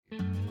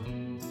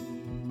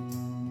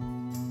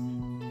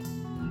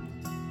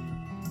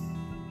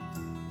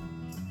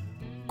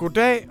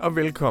Goddag og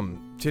velkommen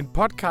til en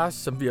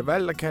podcast, som vi har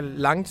valgt at kalde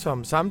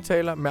Langsomme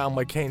Samtaler med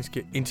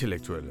amerikanske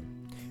intellektuelle.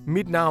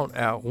 Mit navn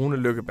er Rune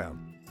Lykkeberg.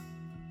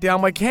 Det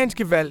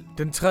amerikanske valg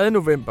den 3.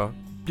 november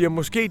bliver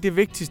måske det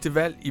vigtigste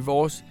valg i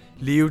vores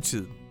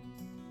levetid.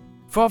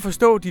 For at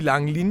forstå de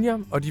lange linjer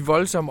og de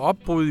voldsomme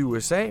opbrud i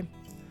USA,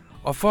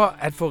 og for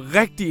at få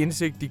rigtig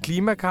indsigt i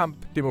klimakamp,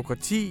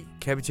 demokrati,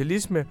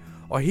 kapitalisme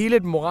og hele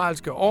den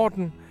moralske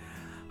orden,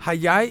 har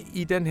jeg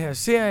i den her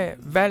serie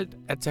valgt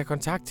at tage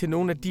kontakt til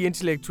nogle af de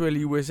intellektuelle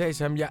i USA,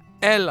 som jeg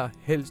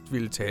allerhelst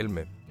ville tale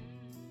med.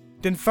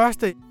 Den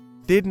første,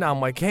 det er den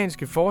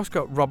amerikanske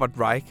forsker Robert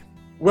Reich.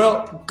 Well,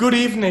 good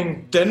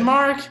evening,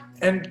 Denmark,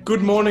 and good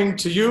morning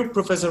to you,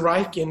 Professor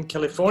Reich in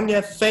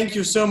California. Thank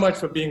you so much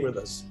for being with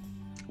us.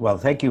 Well,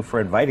 thank you for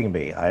inviting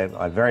me.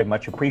 I very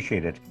much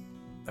appreciate it.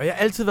 Og jeg har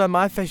altid været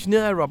meget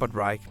fascineret af Robert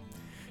Reich,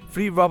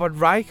 fordi Robert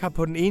Reich har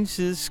på den ene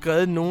side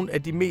skrevet nogle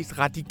af de mest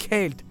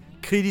radikalt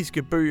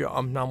kritiske bøger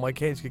om den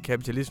amerikanske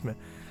kapitalisme.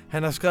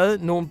 Han har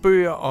skrevet nogle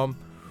bøger om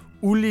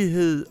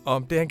ulighed,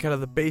 om det han kalder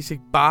the basic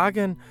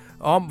bargain,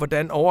 og om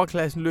hvordan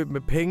overklassen løb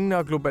med pengene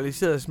og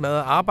globaliseret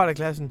smadrede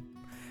arbejderklassen.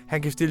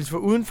 Han kan stilles for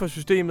uden for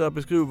systemet og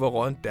beskrive, hvor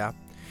rådent det er.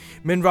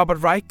 Men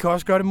Robert Reich kan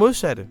også gøre det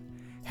modsatte.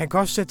 Han kan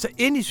også sætte sig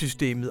ind i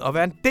systemet og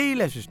være en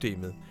del af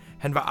systemet.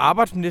 Han var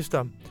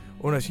arbejdsminister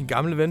under sin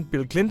gamle ven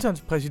Bill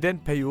Clintons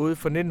præsidentperiode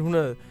fra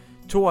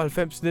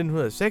 1992 til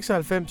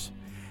 1996.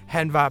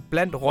 Han var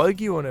blandt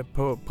rådgiverne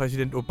på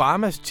præsident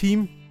Obamas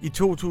team i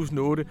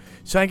 2008,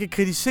 så han kan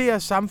kritisere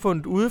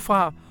samfundet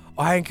udefra,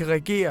 og han kan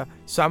regere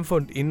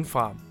samfundet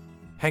indenfra.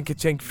 Han kan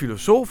tænke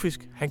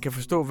filosofisk, han kan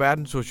forstå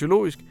verden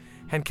sociologisk,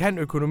 han kan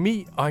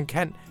økonomi, og han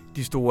kan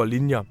de store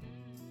linjer.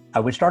 I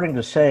was starting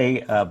to say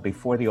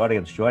before the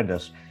audience joined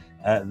us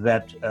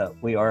that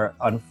we are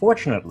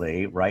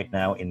unfortunately right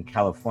now in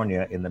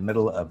California in the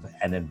middle of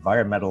an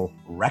environmental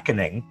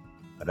reckoning.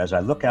 But as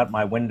I look out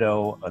my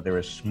window, there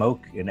is smoke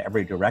in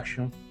every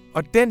direction.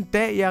 Og den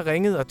dag, jeg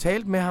ringede og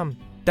talte med ham,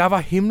 der var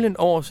himlen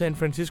over San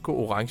Francisco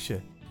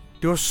orange.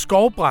 Det var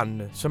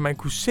skovbrændende, som man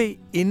kunne se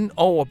inden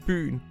over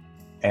byen.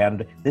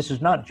 And this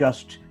is not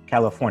just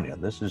California.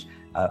 This is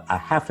a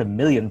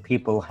 500,000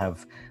 people have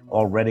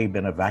already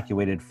been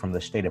evacuated from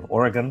the state of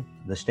Oregon.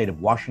 The state of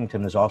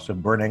Washington is also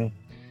burning.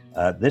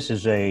 This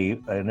is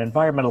an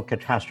environmental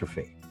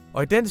catastrophe.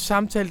 Og i den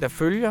samtale, der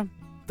følger,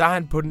 der er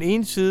han på den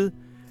ene side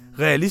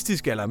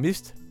realistisk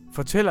alarmist,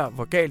 fortæller,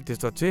 hvor galt det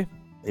står til.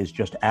 Is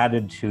just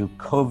added to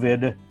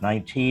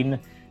COVID-19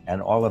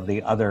 and all of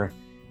the other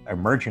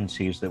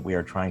emergencies that we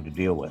are trying to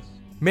deal with.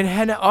 Men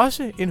han er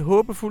også en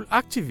håbefuld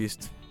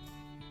aktivist.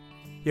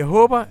 Jeg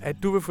håber, at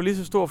du vil få lige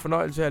så stor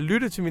fornøjelse af at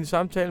lytte til min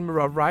samtale med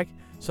Robert Reich,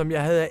 som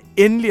jeg havde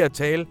endelig at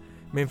tale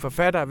med en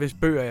forfatter, hvis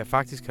bøger jeg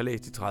faktisk har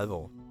læst i 30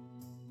 år.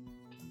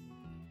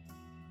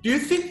 Do you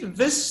think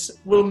this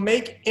will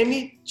make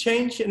any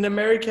change in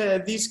America,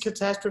 these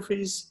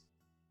catastrophes?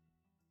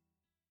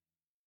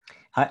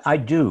 I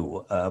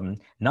do.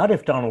 Not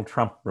if Donald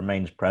Trump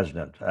remains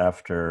president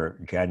after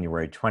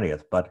January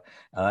 20th, but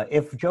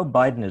if Joe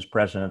Biden is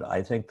president,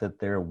 I think that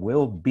there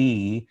will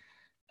be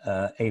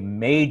a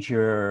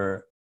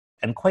major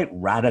and quite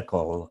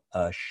radical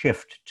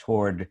shift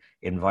toward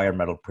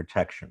environmental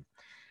protection.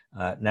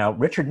 Now,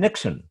 Richard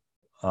Nixon,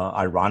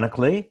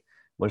 ironically,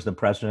 was the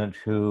president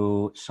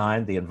who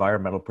signed the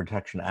Environmental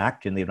Protection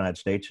Act in the United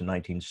States in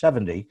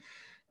 1970,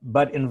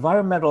 but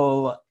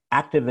environmental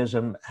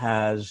activism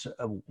has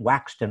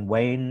waxed and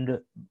waned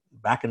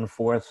back and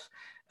forth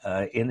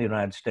in the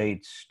United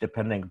States,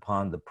 depending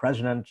upon the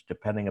president,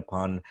 depending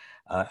upon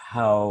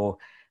how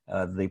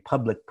the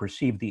public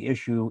perceive the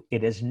issue.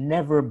 It has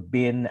never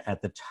been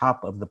at the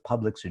top of the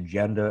public's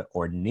agenda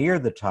or near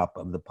the top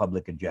of the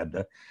public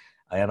agenda.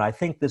 And I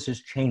think this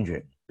is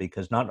changing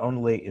because not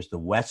only is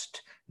the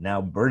West now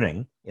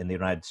burning in the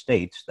United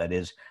States, that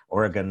is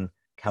Oregon,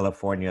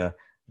 California,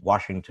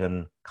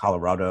 Washington,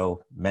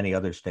 Colorado, many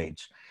other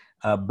states,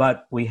 but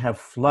we have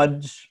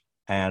floods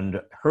and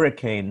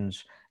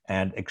hurricanes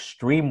and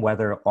extreme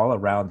weather all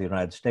around the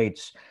United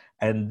States.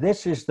 And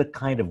this is the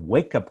kind of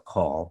wake-up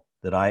call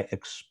that I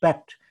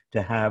expect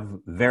to have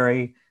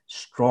very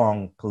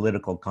strong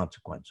political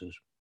consequences.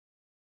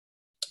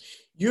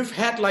 You've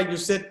had, like you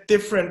said,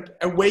 different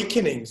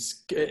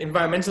awakenings,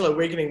 environmental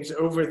awakenings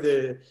over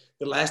the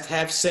last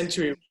half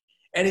century.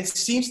 And it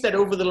seems that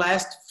over the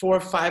last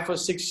 4, 5, or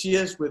 6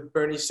 years with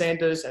Bernie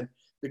Sanders and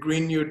the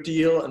Green New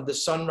Deal and the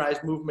Sunrise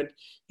Movement,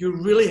 you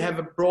really have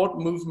a broad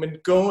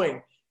movement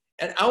going.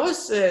 And I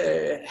was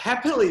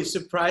happily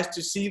surprised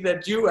to see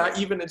that you are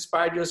even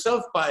inspired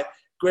yourself by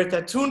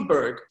Greta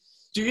Thunberg.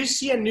 Do you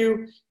see a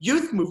new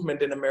youth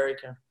movement in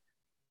America?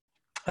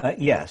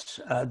 Yes,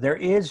 there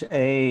is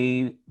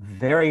a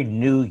very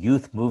new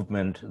youth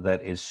movement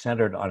that is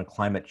centered on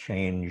climate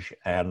change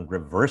and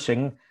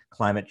reversing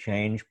climate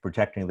change,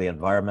 protecting the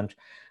environment,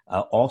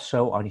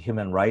 also on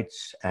human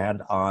rights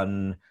and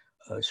on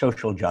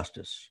social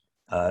justice.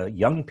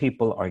 Young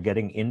people are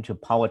getting into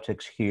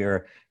politics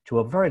here to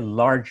a very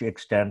large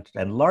extent,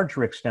 and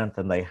larger extent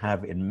than they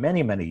have in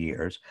many, many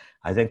years.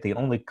 I think the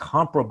only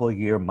comparable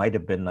year might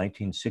have been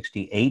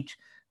 1968,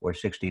 or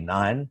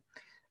 69.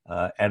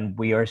 And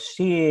we are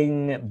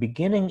seeing,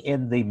 beginning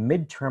in the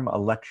midterm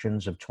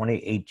elections of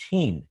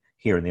 2018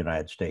 here in the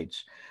United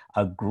States,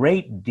 a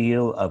great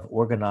deal of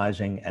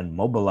organizing and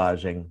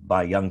mobilizing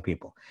by young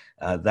people.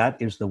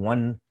 That is the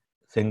one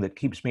thing that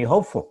keeps me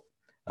hopeful.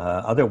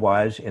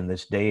 Otherwise, in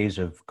this days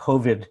of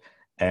COVID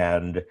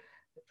and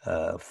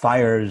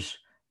fires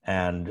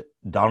and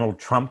Donald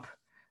Trump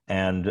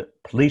and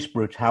police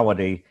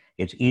brutality,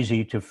 it's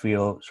easy to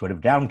feel sort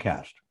of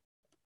downcast.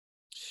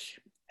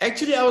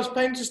 Actually, I was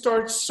planning to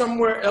start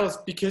somewhere else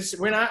because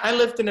when I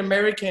lived in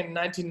America in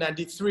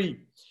 1993,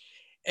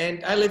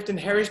 and I lived in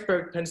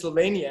Harrisburg,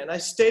 Pennsylvania, and I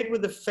stayed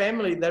with a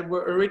family that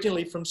were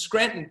originally from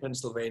Scranton,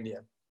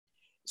 Pennsylvania.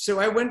 So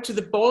I went to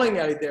the bowling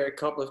alley there a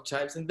couple of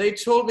times, and they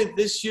told me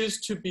this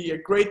used to be a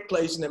great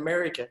place in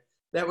America.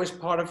 That was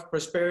part of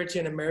prosperity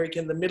in America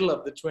in the middle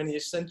of the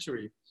 20th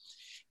century.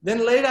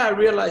 Then later I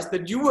realized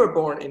that you were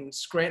born in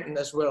Scranton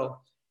as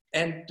well.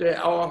 And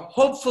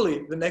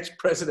hopefully the next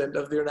president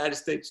of the United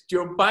States,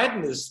 Joe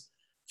Biden, is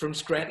from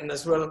Scranton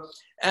as well.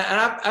 And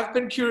I've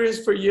been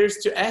curious for years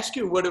to ask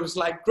you what it was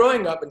like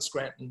growing up in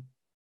Scranton.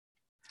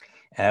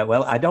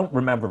 Well, I don't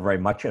remember very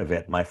much of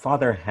it. My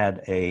father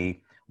had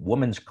a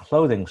women's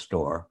clothing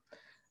store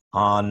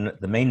on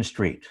the main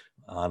street,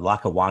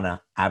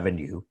 Lackawanna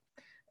Avenue,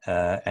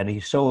 and he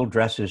sold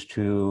dresses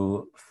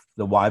to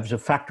the wives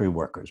of factory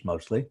workers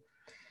mostly.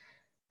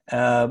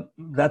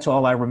 That's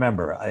all I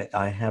remember.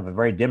 I have a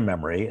very dim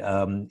memory.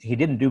 He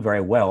didn't do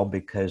very well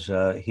because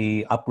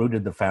he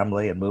uprooted the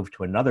family and moved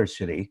to another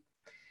city,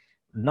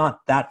 not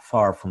that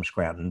far from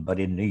Scranton, but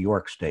in New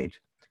York State,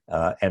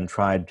 and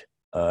tried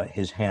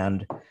his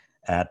hand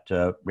at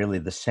really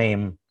the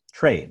same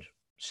trade,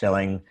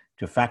 selling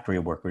to factory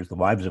workers, the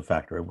wives of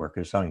factory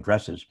workers, selling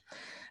dresses.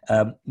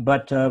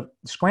 But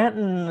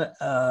Scranton,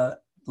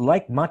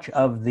 like much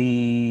of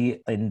the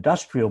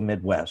industrial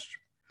Midwest,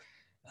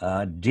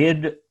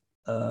 did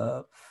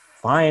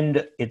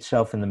find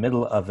itself in the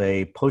middle of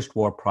a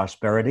post-war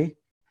prosperity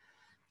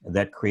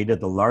that created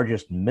the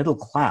largest middle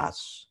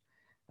class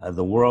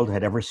the world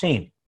had ever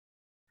seen.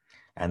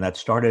 And that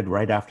started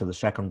right after the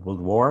Second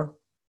World War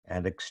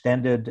and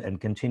extended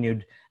and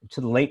continued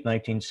to the late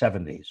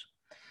 1970s.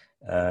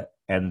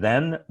 And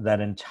then that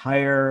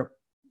entire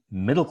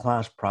middle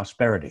class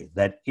prosperity,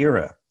 that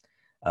era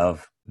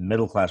of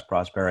middle class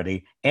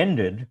prosperity,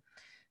 ended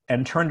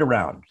and turned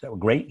around. A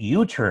great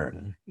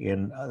U-turn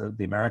in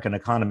the American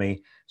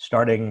economy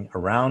starting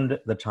around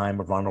the time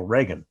of Ronald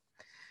Reagan.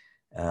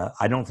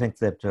 I don't think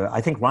that,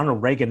 I think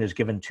Ronald Reagan is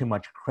given too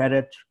much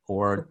credit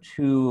or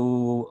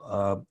too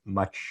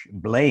much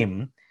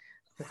blame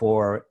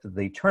for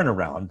the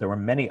turnaround. There were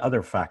many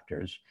other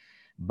factors,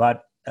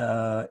 but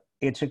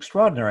it's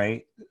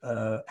extraordinary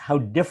how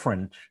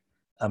different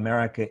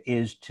America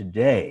is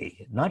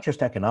today, not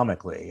just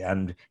economically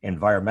and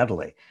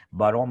environmentally,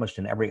 but almost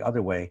in every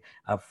other way,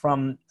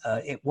 from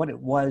what it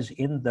was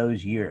in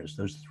those years,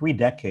 those 3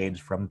 decades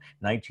from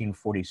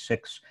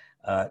 1946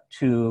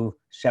 to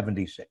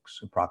 76,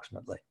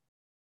 approximately.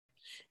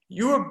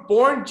 You were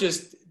born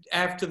just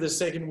after the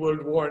Second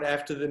World War and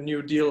after the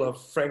New Deal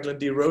of Franklin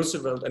D.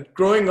 Roosevelt, and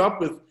growing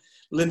up with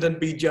Lyndon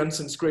B.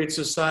 Johnson's Great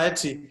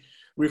Society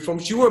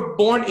reforms, you were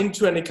born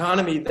into an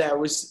economy that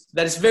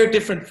is very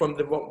different from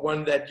the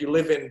one that you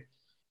live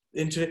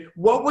in today.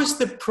 What was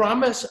the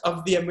promise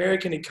of the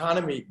American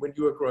economy when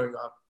you were growing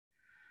up?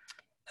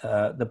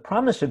 The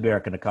promise of the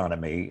American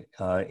economy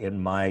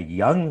in my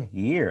young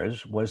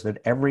years was that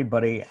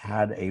everybody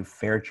had a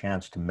fair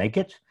chance to make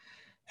it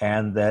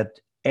and that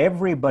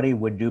everybody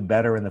would do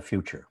better in the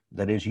future.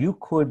 That is, you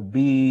could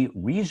be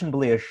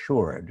reasonably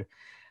assured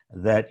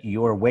that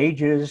your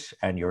wages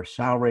and your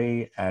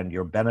salary and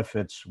your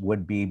benefits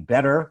would be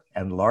better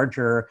and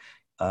larger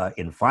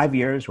in 5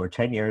 years or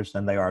 10 years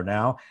than they are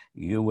now.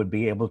 You would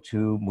be able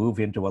to move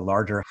into a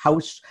larger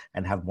house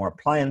and have more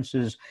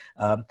appliances.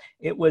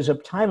 It was a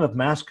time of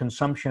mass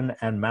consumption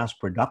and mass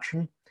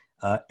production,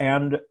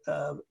 and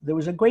there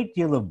was a great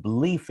deal of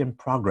belief in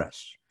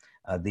progress.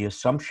 The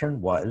assumption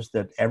was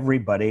that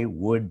everybody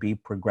would be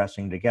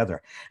progressing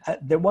together.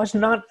 There was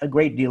not a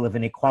great deal of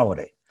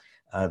inequality.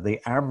 The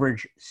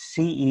average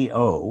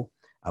CEO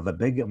of a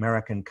big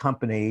American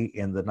company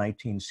in the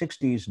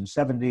 1960s and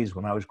 70s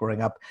when I was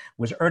growing up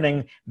was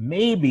earning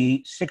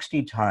maybe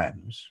 60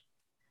 times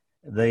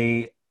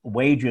the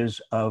wages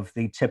of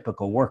the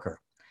typical worker.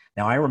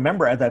 Now, I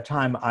remember at that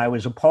time I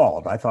was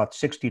appalled. I thought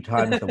 60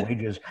 times the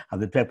wages of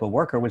the typical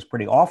worker was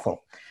pretty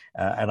awful.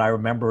 And I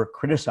remember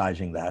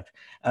criticizing that.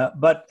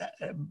 But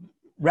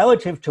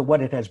relative to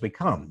what it has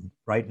become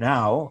right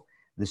now,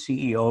 the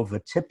CEO of a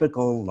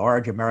typical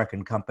large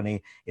American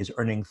company is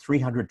earning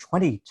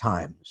 320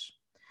 times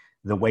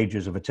the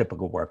wages of a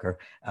typical worker.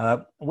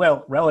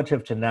 Well,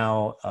 relative to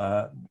now,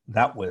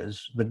 that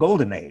was the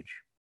golden age.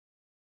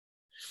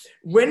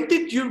 When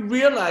did you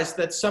realize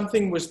that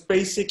something was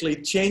basically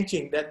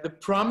changing, that the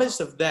promise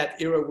of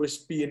that era was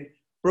being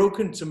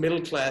broken to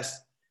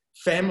middle-class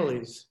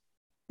families?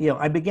 You know,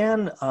 I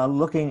began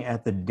looking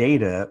at the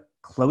data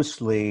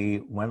closely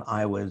when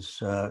I was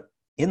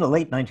in the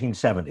late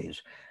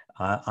 1970s.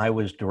 I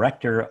was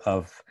director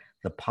of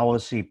the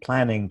policy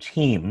planning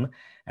team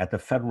at the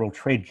Federal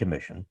Trade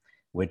Commission,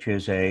 which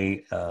is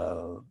a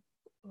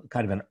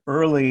kind of an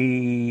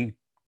early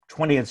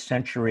 20th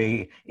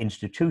century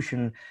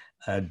institution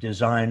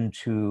designed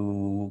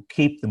to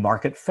keep the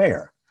market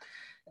fair.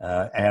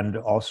 And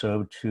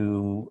also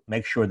to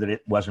make sure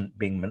that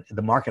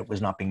the market was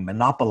not being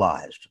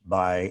monopolized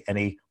by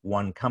any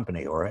one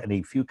company or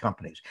any few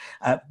companies.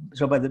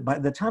 So by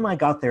the time I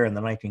got there in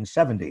the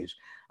 1970s,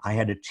 I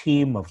had a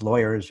team of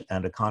lawyers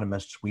and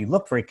economists. We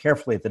looked very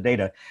carefully at the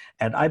data,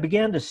 and I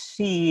began to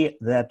see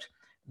that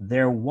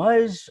there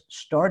was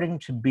starting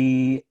to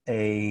be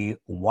a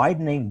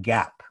widening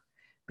gap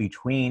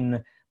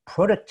between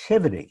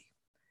productivity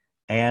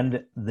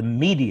and the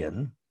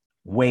median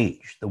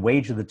wage, the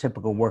wage of the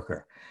typical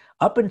worker.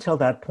 Up until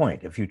that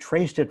point, if you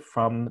traced it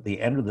from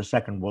the end of the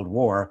Second World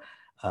War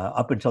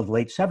up until the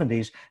late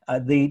 70s,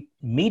 the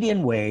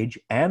median wage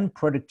and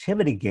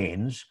productivity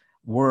gains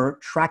were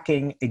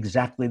tracking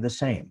exactly the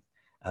same.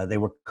 They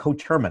were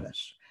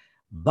coterminous.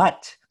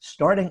 But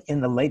starting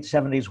in the late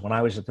 70s, when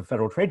I was at the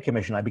Federal Trade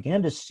Commission, I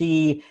began to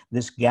see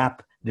this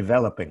gap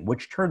developing,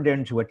 which turned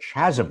into a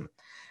chasm.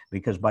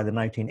 Because by the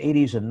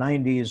 1980s and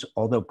 90s,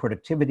 although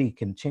productivity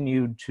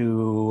continued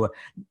to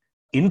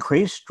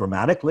increase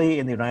dramatically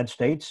in the United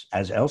States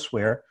as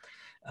elsewhere,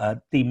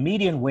 the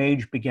median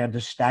wage began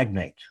to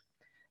stagnate.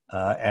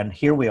 And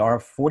here we are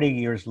 40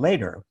 years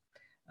later,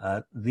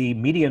 the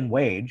median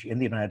wage in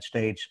the United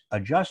States,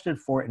 adjusted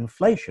for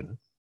inflation,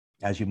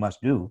 as you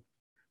must do,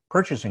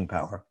 purchasing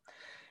power,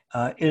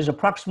 is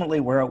approximately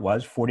where it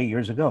was 40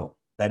 years ago.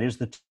 That is,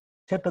 the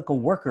typical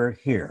worker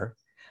here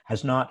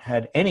has not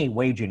had any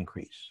wage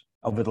increase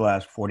over the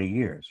last 40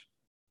 years.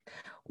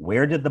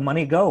 Where did the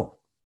money go?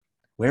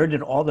 Where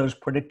did all those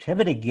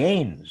productivity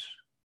gains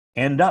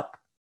end up?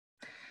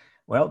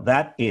 Well,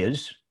 that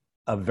is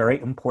a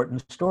very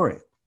important story.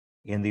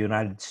 In the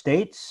United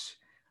States,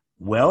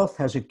 wealth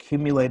has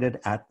accumulated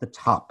at the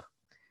top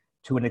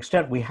to an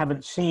extent we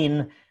haven't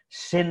seen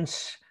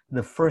since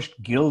the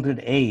first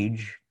Gilded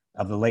Age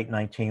of the late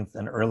 19th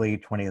and early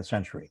 20th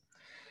century.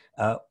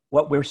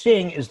 What we're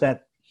seeing is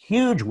that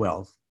huge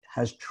wealth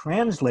has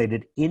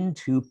translated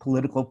into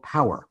political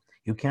power.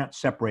 You can't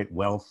separate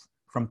wealth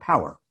from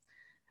power.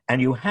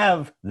 And you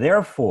have,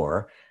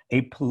 therefore,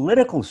 a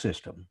political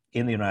system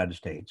in the United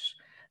States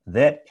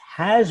that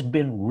has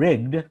been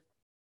rigged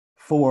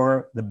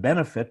for the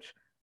benefit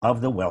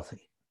of the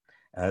wealthy.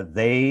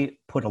 They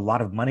put a lot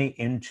of money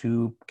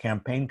into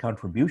campaign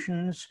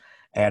contributions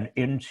and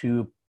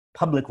into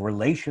public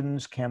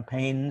relations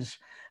campaigns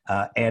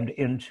and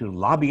into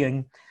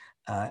lobbying.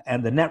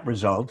 And the net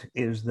result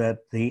is that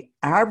the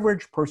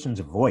average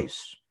person's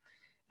voice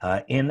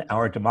in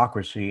our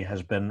democracy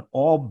has been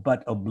all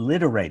but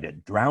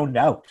obliterated, drowned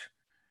out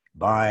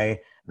by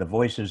the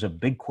voices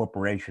of big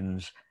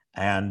corporations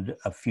and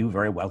a few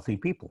very wealthy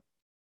people.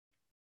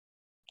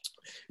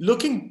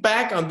 Looking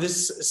back on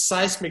this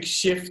seismic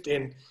shift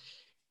in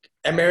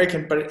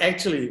American, but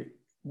actually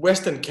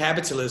Western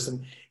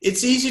capitalism,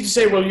 it's easy to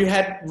say, well, you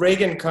had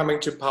Reagan coming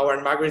to power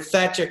and Margaret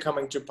Thatcher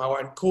coming to power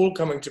and Kohl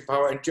coming to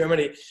power in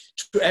Germany,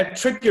 to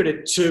attribute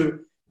it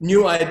to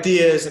new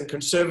ideas and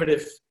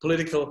conservative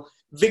political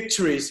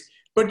victories.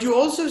 But you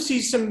also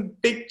see some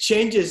big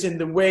changes in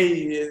the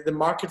way the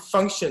market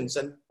functions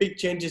and big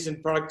changes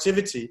in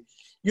productivity.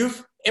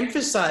 You've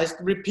emphasized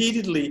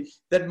repeatedly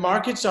that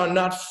markets are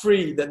not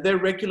free, that they're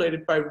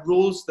regulated by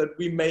rules that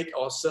we make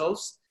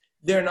ourselves.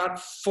 They're not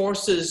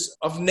forces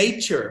of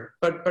nature,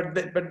 but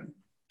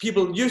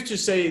people used to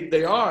say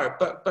they are,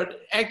 but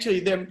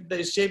actually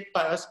they're shaped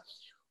by us.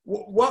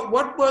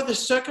 What were the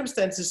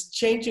circumstances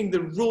changing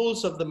the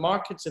rules of the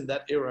markets in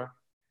that era?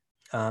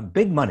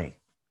 Big money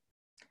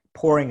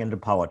pouring into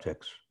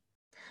politics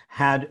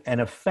had an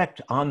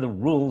effect on the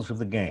rules of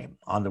the game,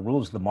 on the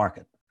rules of the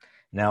market.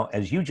 Now,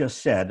 as you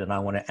just said, and I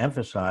want to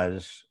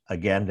emphasize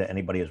again to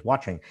anybody who's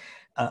watching,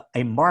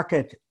 a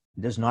market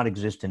does not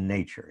exist in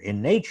nature.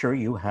 In nature,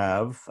 you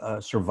have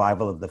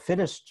survival of the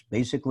fittest,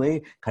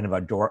 basically, kind of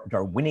a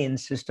Darwinian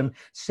system.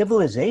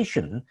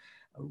 Civilization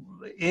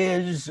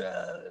is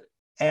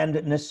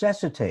and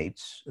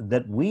necessitates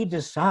that we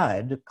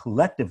decide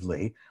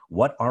collectively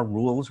what our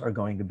rules are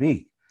going to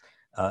be.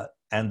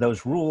 And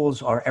those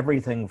rules are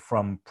everything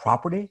from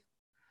property,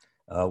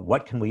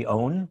 what can we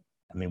own?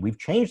 I mean, we've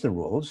changed the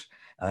rules.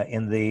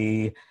 In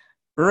the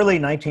early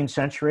 19th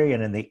century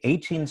and in the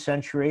 18th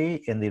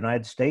century in the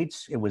United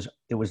States, it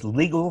was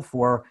legal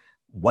for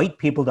white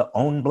people to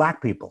own black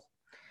people.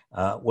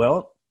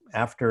 Well,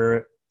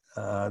 after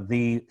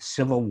the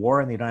Civil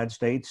War in the United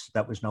States,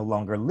 that was no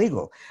longer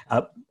legal.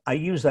 I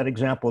use that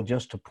example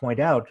just to point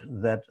out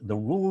that the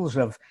rules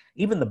of,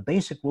 even the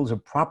basic rules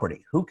of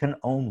property, who can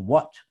own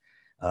what,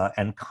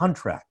 and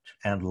contract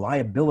and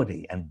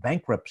liability and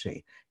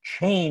bankruptcy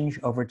change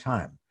over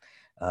time.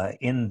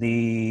 In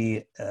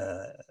the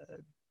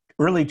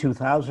early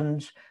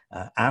 2000s,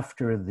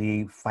 after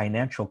the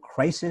financial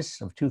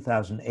crisis of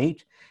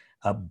 2008,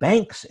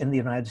 banks in the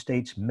United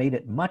States made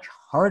it much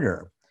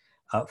harder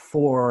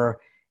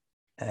for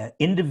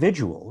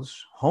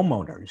individuals,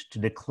 homeowners, to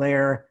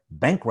declare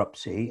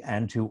bankruptcy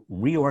and to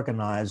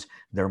reorganize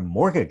their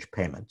mortgage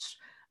payments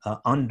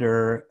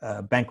under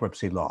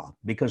bankruptcy law,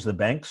 because the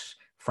banks,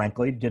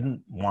 frankly,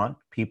 didn't want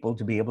people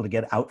to be able to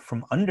get out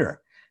from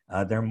under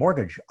their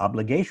mortgage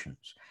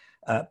obligations.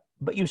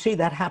 But you see,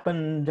 that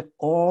happened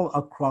all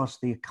across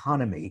the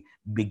economy,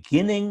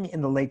 beginning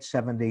in the late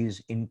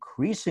 70s,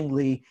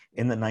 increasingly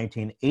in the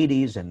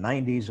 1980s and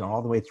 90s, and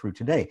all the way through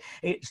today.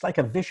 It's like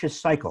a vicious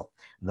cycle.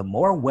 The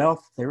more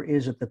wealth there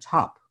is at the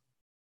top,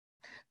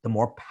 the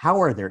more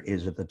power there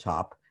is at the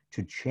top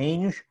to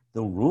change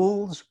the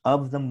rules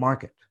of the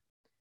market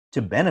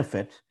to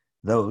benefit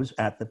those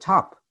at the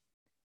top.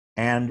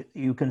 And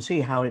you can see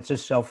how it's a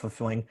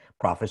self-fulfilling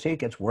prophecy. It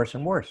gets worse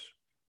and worse.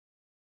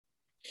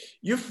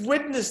 You've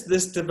witnessed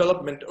this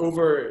development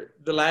over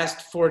the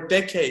last 4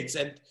 decades,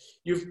 and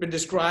you've been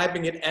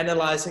describing it,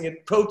 analyzing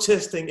it,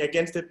 protesting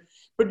against it.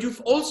 But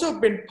you've also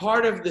been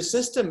part of the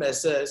system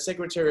as a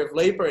Secretary of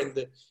Labor in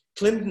the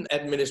Clinton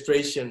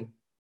administration.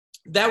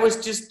 That was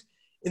just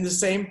in the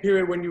same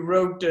period when you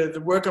wrote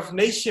The Work of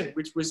Nation,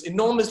 which was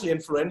enormously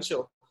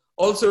influential.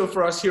 Also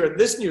for us here at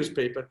this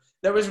newspaper,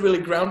 that was really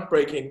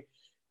groundbreaking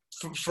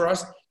for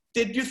us.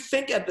 Did you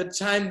think at the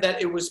time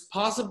that it was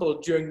possible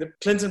during the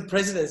Clinton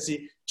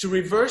presidency to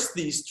reverse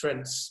these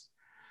trends?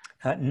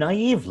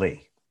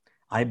 Naively,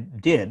 I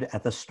did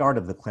at the start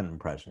of the Clinton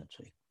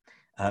presidency,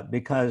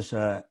 because,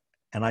 and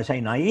I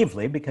say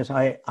naively because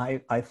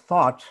I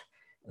thought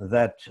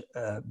that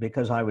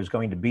because I was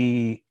going to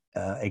be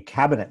a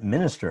cabinet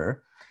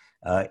minister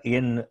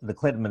in the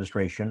Clinton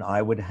administration,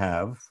 I would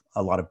have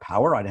a lot of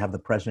power. I'd have the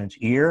president's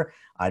ear.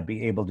 I'd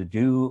be able to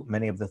do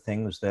many of the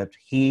things that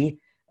he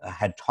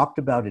had talked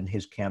about in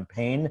his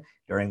campaign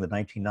during the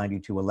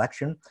 1992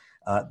 election,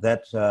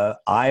 that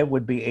I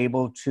would be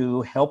able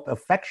to help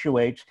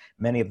effectuate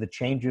many of the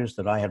changes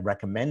that I had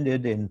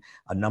recommended in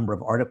a number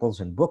of articles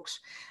and books.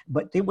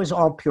 But it was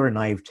all pure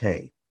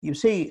naivete. You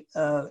see,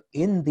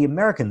 in the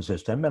American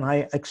system, and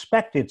I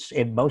expect it's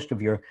in most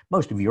of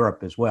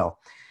Europe as well,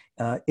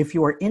 if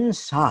you are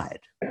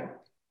inside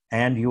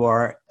and you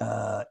are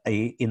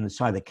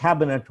inside the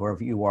cabinet, or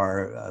if you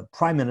are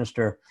prime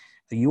minister,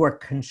 you are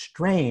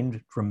constrained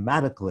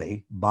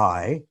dramatically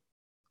by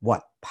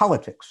what?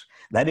 Politics.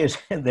 That is,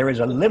 there is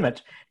a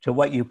limit to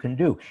what you can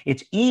do.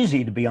 It's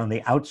easy to be on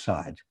the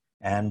outside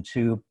and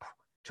to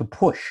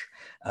push.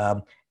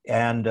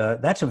 And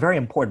that's a very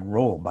important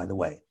role, by the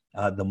way.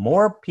 The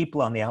more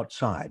people on the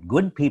outside,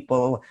 good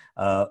people,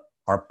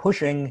 are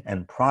pushing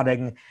and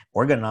prodding,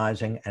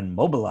 organizing and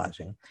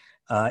mobilizing,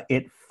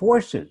 it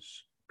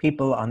forces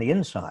people on the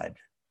inside,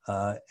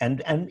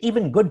 and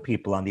even good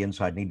people on the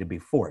inside need to be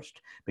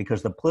forced,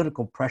 because the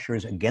political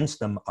pressures against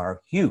them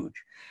are huge.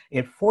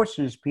 It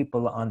forces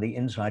people on the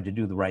inside to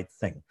do the right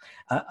thing.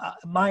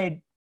 My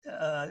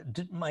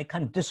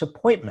kind of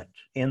disappointment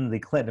in the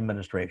Clinton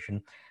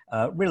administration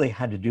really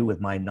had to do with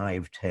my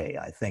naivete,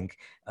 I think,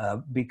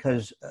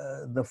 because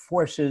the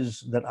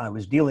forces that I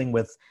was dealing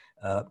with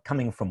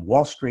coming from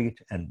Wall Street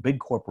and big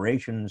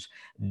corporations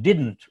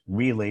didn't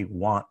really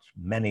want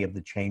many of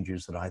the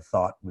changes that I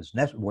thought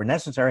were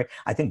necessary.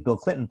 I think Bill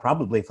Clinton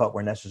probably thought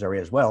were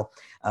necessary as well,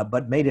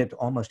 but made it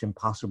almost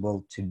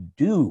impossible to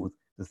do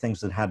the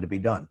things that had to be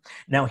done.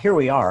 Now, here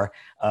we are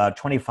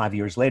 25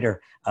 years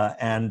later,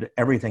 and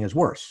everything is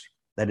worse.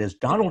 That is,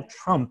 Donald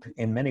Trump,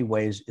 in many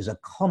ways, is a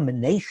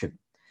culmination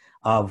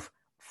of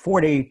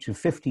 40 to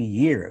 50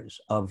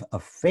 years of a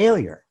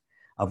failure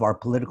of our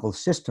political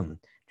system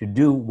to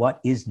do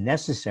what is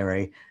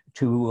necessary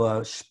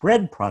to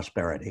spread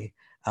prosperity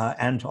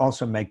and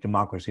also make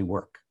democracy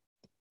work.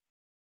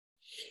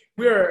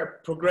 We're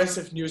a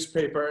progressive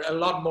newspaper, a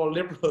lot more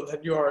liberal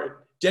than you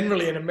are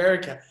generally in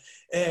America.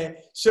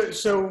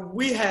 So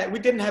we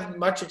didn't have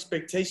much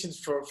expectations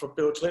for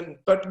Bill Clinton,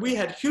 but we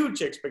had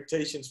huge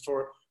expectations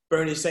for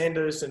Bernie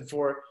Sanders and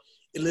for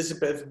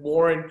Elizabeth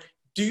Warren.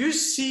 Do you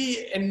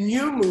see a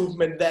new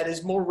movement that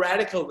is more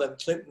radical than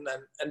Clinton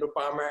and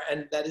Obama,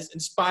 and that is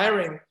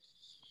inspiring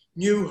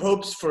new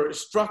hopes for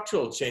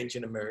structural change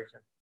in America?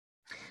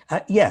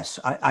 Yes,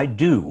 I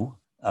do.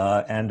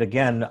 And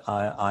again,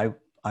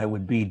 I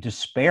would be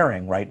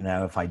despairing right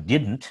now if I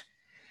didn't.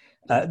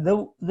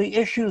 The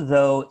issue,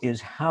 though, is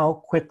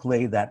how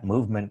quickly that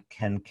movement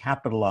can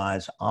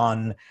capitalize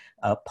on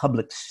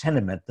public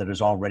sentiment that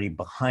is already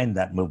behind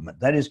that movement.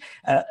 That is,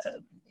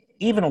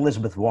 even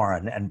Elizabeth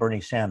Warren and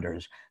Bernie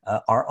Sanders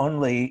are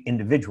only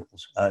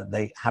individuals.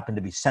 They happen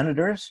to be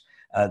senators.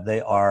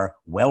 They are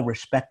well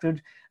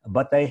respected,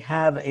 but they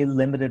have a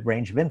limited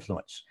range of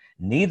influence.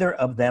 Neither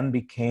of them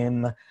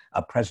became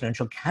a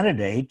presidential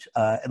candidate,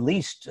 at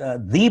least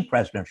the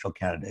presidential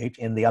candidate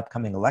in the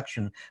upcoming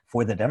election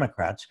for the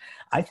Democrats.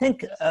 I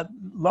think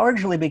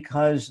largely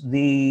because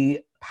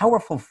the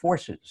powerful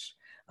forces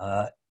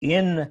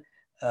in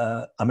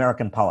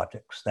American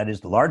politics, that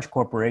is the large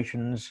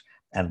corporations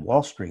and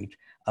Wall Street,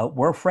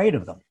 were afraid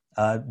of them,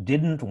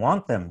 didn't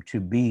want them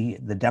to be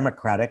the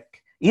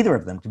Democratic, either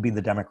of them to be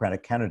the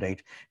Democratic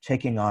candidate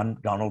taking on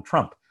Donald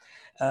Trump.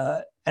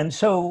 And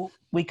so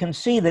we can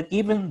see that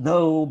even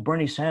though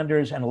Bernie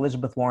Sanders and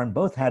Elizabeth Warren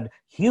both had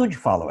huge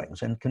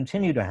followings and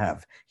continue to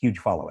have huge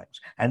followings,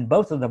 and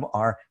both of them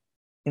are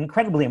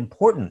incredibly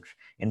important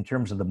in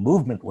terms of the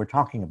movement we're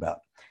talking about,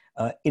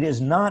 it is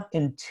not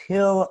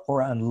until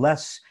or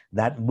unless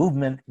that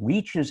movement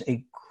reaches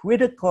a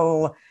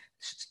critical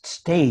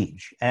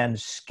stage and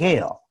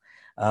scale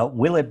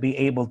will it be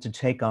able to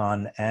take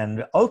on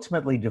and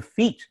ultimately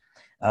defeat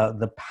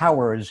the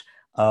powers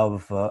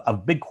of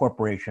big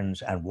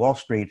corporations and Wall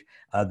Street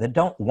that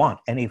don't want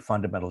any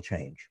fundamental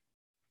change.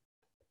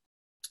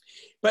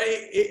 But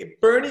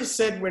Bernie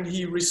said when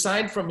he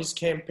resigned from his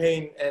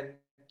campaign and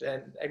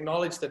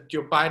acknowledged that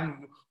Joe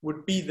Biden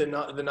would be the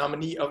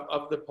nominee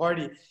of the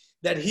party,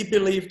 that he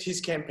believed his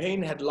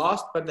campaign had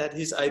lost, but that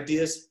his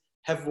ideas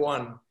have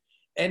won.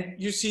 And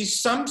you see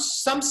some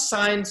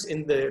signs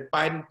in the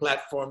Biden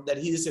platform that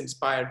he is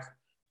inspired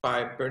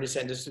by Bernie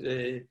Sanders,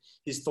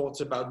 his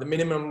thoughts about the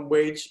minimum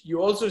wage.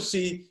 You also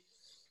see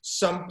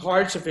some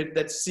parts of it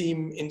that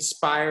seem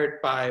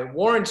inspired by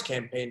Warren's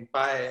campaign,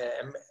 by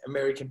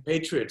American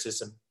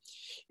patriotism.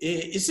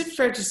 Is it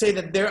fair to say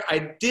that their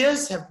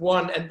ideas have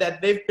won and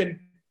that they've been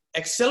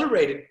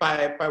accelerated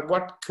by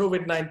what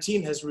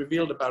COVID-19 has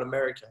revealed about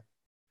America?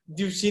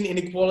 You've seen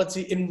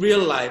inequality in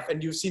real life,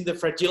 and you've seen the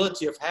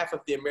fragility of half of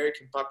the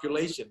American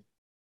population.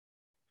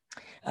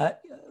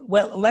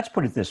 Well, let's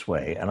put it this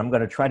way, and I'm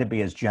going to try to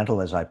be as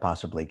gentle as I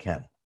possibly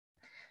can.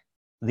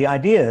 The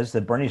ideas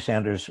that Bernie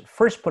Sanders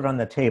first put on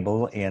the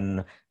table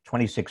in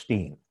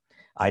 2016,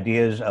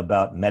 ideas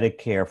about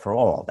Medicare for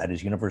all, that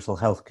is universal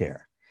health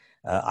care,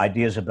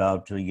 ideas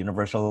about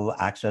universal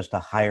access to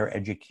higher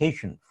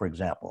education, for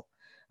example,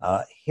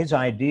 his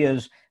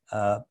ideas,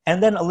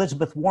 and then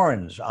Elizabeth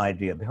Warren's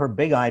idea, her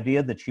big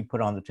idea that she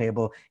put on the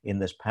table in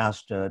this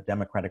past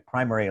Democratic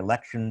primary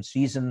election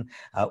season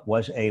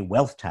was a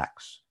wealth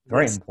tax.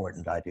 Very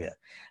important idea.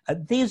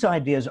 These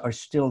ideas are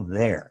still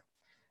there,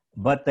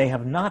 but they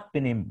have not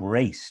been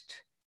embraced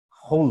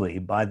wholly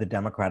by the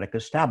Democratic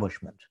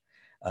establishment.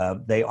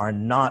 They are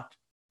not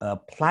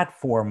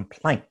platform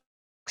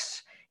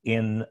planks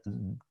in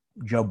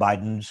Joe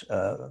Biden's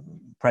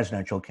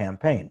presidential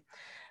campaign.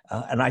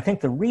 And I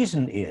think the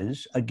reason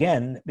is,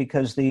 again,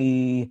 because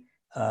the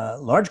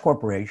large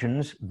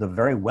corporations, the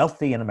very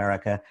wealthy in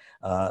America,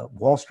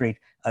 Wall Street,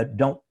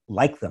 don't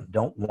like them,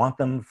 don't want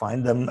them,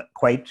 find them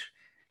quite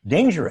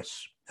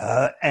dangerous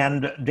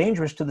and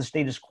dangerous to the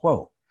status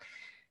quo.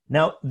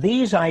 Now,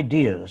 these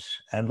ideas,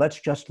 and let's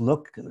just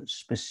look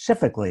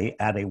specifically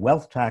at a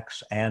wealth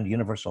tax and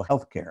universal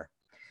health care,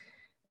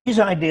 these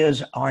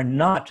ideas are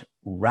not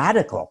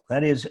radical.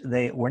 That is,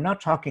 we're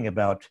not talking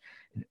about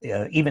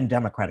even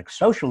democratic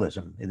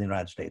socialism in the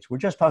United States. We're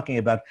just talking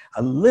about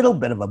a little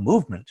bit of a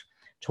movement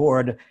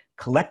toward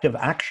collective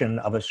action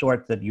of a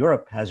sort that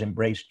Europe has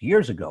embraced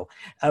years ago.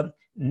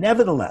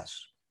 Nevertheless,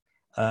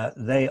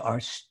 they are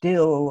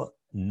still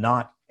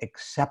not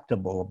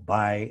acceptable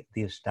by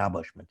the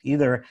establishment,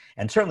 either,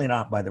 and certainly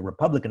not by the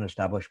Republican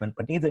establishment,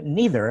 but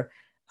neither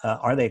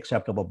are they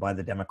acceptable by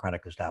the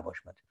Democratic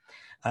establishment.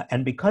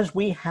 And because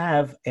we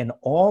have an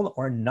all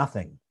or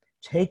nothing,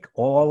 take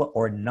all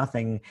or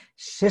nothing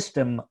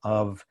system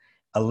of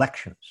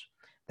elections,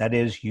 that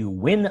is, you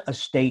win a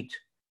state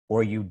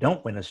or you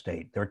don't win a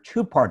state. There are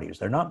two parties,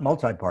 they're not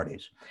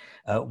multi-parties.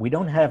 We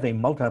don't have a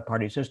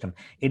multi-party system.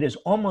 It is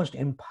almost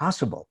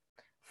impossible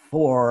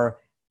for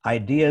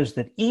ideas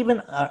that even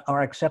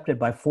are accepted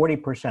by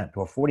 40%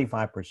 or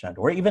 45%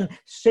 or even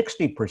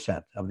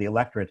 60% of the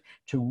electorate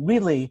to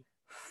really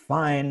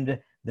find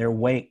their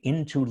way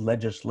into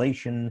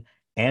legislation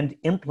and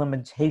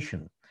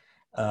implementation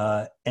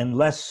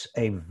unless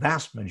a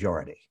vast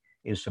majority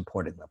is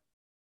supporting them.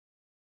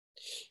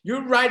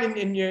 You're writing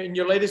in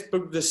your latest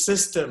book, The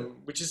System,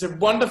 which is a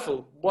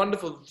wonderful,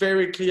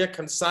 very clear,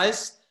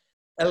 concise,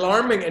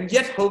 alarming, and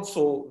yet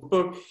hopeful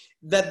book,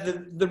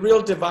 that the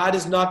real divide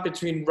is not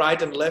between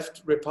right and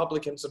left,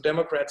 Republicans or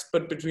Democrats,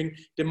 but between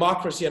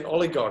democracy and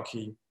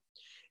oligarchy.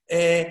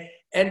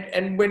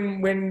 And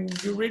when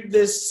you read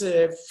this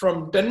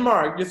from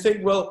Denmark, you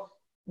think, well,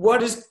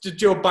 what is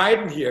Joe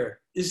Biden here?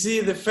 Is he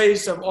the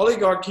face of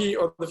oligarchy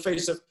or the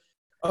face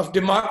of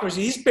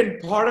democracy? He's been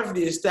part of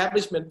the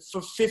establishment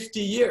for 50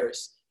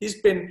 years. He's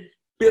been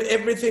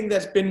everything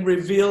that's been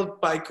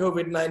revealed by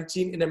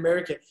COVID-19 in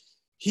America.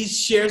 He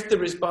shares the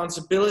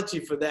responsibility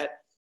for that.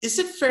 Is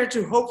it fair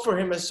to hope for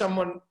him as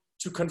someone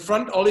to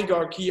confront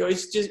oligarchy, or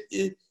is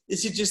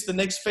he just the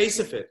next face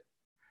of it?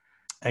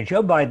 And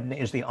Joe Biden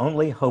is the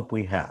only hope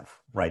we have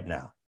right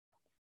now.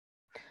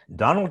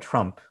 Donald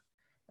Trump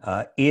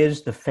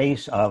is the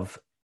face of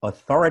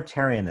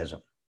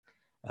authoritarianism.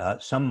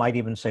 Some might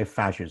even say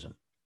fascism.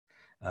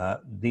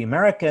 The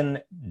American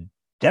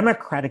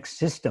democratic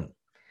system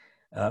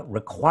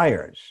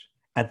requires,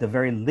 at the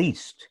very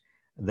least,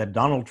 that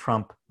Donald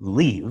Trump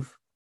leave,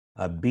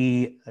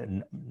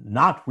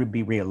 not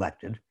be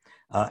reelected,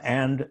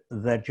 and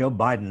that Joe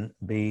Biden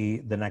be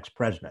the next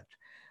president.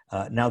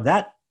 Now,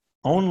 that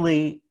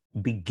only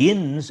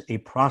begins a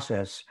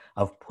process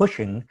of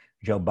pushing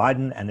Joe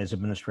Biden and his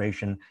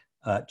administration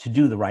to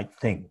do the right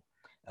thing.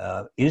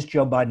 Is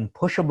Joe Biden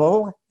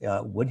pushable?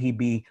 Would he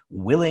be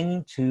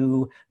willing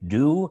to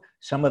do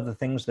some of the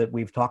things that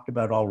we've talked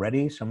about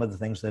already, some of the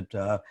things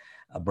that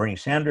Bernie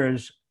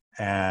Sanders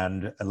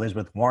and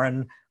Elizabeth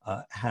Warren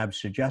have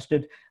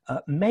suggested?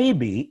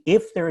 Maybe,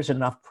 if there is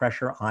enough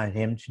pressure on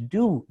him to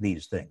do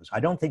these things. I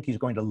don't think he's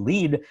going to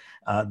lead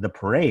the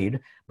parade,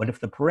 but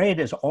if the parade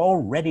is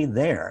already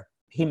there,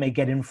 he may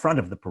get in front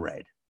of the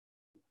parade.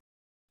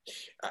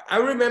 I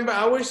remember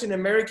I was in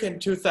America in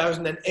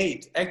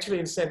 2008, actually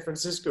in San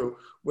Francisco,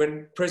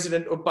 when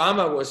President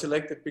Obama was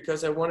elected,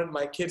 because I wanted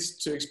my kids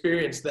to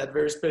experience that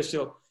very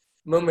special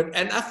moment.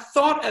 And I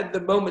thought at the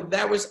moment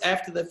that was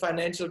after the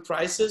financial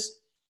crisis,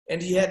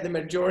 and he had the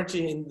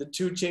majority in the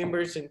two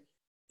chambers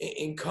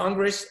in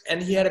Congress,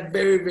 and he had a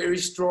very, very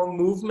strong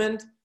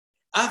movement.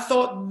 I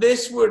thought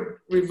this would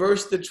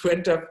reverse the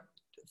trend of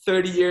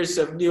 30 years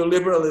of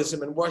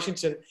neoliberalism and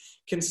Washington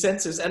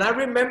consensus. And I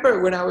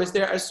remember when I was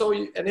there, I saw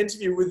an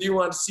interview with you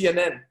on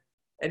CNN,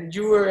 and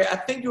I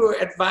think you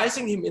were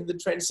advising him in the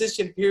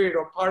transition period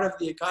or part of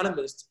The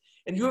Economist,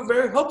 and you were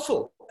very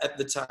hopeful at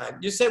the time.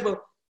 You said,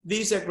 well,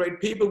 these are great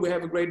people, we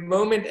have a great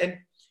moment.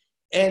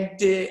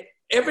 And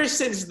ever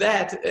since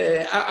that,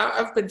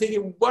 I've been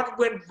thinking, what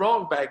went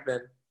wrong back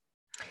then?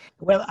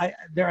 Well,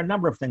 there are a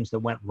number of things that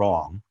went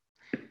wrong.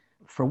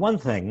 For one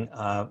thing,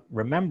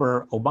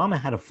 remember, Obama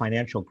had a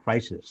financial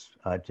crisis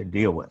to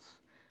deal with.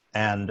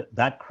 And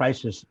that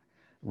crisis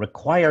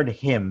required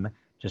him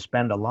to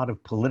spend a lot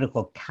of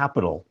political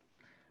capital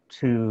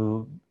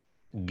to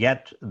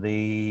get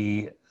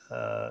the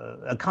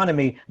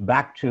economy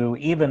back to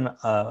even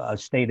a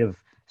state of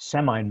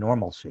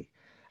semi-normalcy.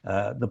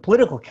 The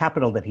political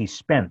capital that he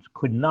spent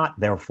could not,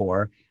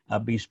 therefore,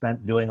 be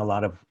spent doing a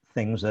lot of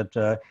things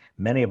that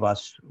many of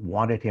us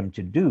wanted him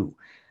to do.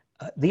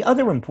 The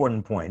other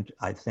important point,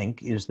 I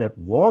think, is that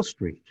Wall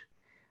Street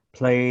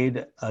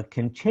played a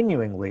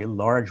continuingly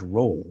large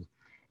role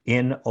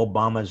in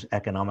Obama's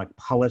economic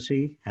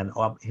policy and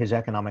his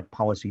economic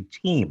policy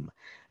team,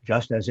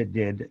 just as it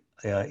did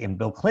in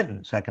Bill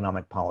Clinton's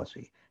economic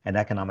policy and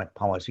economic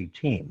policy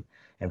team.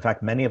 In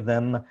fact, many of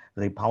them,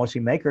 the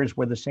policymakers,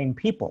 were the same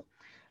people.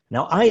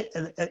 Now, I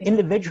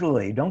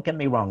individually, don't get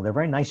me wrong, they're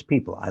very nice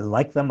people. I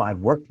like them. I've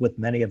worked with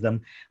many of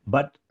them.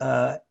 But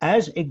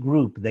as a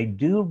group, they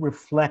do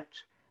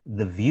reflect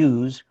the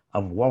views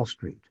of Wall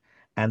Street.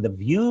 And the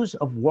views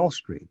of Wall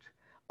Street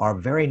are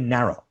very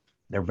narrow.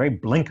 They're very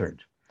blinkered.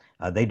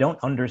 They don't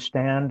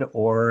understand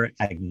or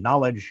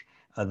acknowledge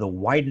the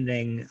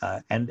widening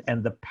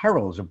and the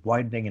perils of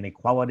widening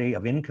inequality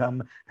of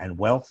income and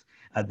wealth.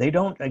 They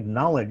don't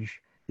acknowledge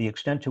the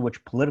extent to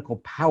which political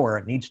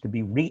power needs to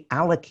be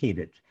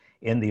reallocated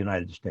in the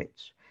United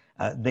States.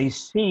 They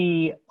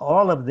see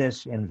all of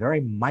this in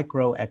very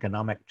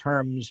microeconomic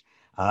terms,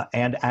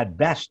 and at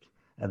best,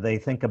 they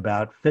think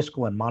about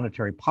fiscal and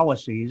monetary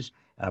policies,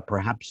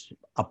 perhaps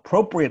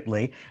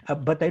appropriately,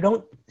 but they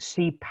don't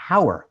see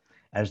power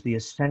as the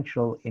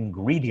essential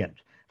ingredient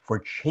for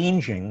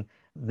changing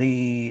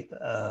the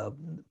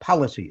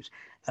policies.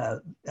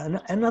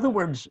 In other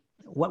words,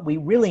 what we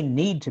really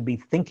need to be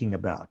thinking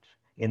about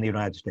in the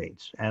United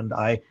States, and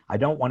I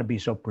don't want to be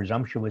so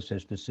presumptuous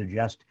as to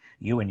suggest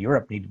you in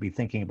Europe need to be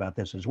thinking about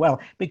this as well,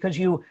 because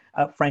you,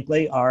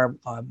 frankly, are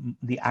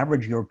the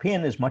average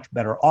European is much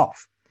better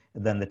off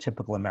than the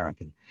typical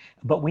American.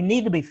 But we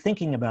need to be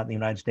thinking about the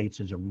United States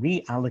as a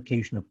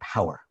reallocation of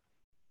power.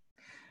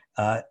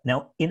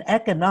 Now, in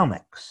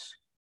economics,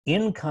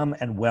 income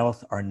and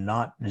wealth are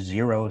not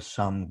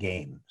zero-sum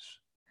games.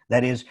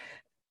 That is,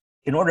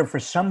 in order for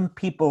some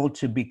people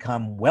to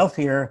become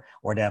wealthier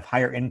or to have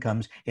higher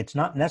incomes, it's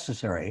not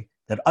necessary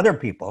that other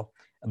people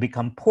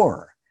become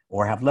poorer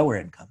or have lower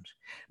incomes.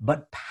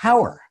 But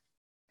power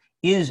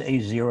is a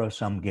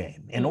zero-sum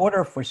game. In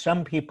order for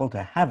some people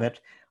to have it,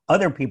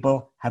 other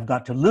people have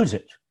got to lose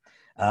it.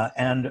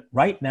 And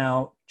right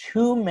now,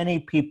 too many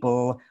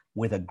people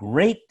with a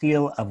great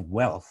deal of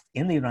wealth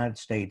in the United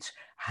States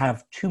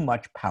have too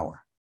much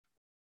power.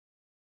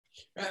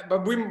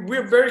 But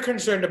we're very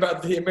concerned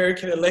about the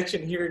American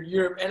election here in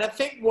Europe. And I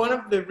think one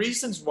of the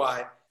reasons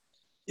why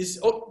is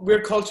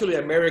we're culturally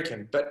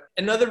American. But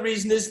another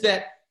reason is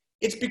that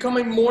it's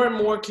becoming more and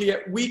more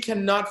clear we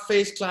cannot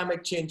face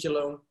climate change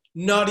alone.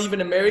 Not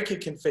even America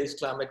can face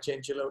climate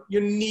change alone. You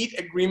need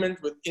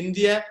agreement with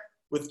India,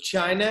 with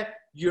China,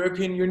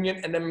 European Union,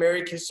 and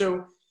America.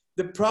 So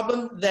the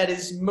problem that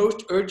is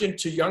most urgent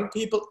to young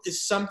people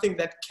is something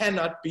that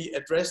cannot be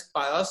addressed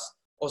by us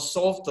or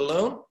solved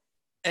alone.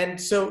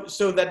 And so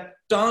that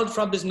Donald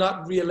Trump is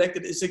not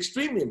reelected is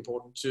extremely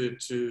important to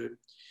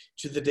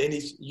the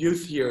Danish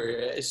youth here.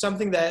 It's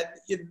something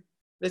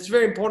that's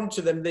very important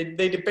to them.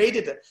 They debate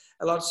it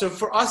a lot. So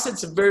for us,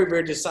 it's a very,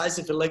 very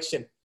decisive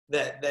election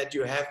that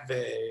you have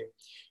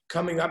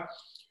coming up.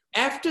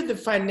 After the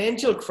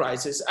financial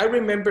crisis, I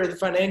remember the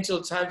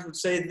Financial Times would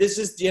say, this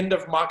is the end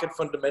of market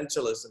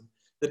fundamentalism,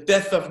 the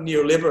death of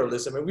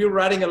neoliberalism. And we were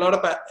writing a lot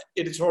about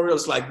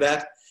editorials like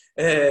that.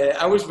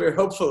 I was very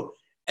hopeful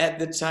at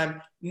the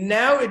time.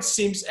 Now it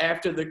seems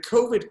after the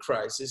COVID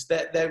crisis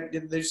that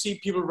they see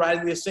people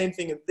writing the same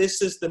thing, and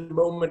this is the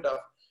moment of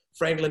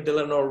Franklin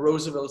Delano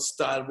Roosevelt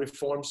style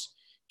reforms.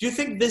 Do you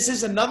think this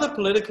is another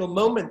political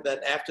moment then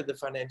after the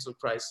financial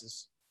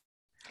crisis?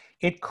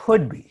 It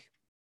could be.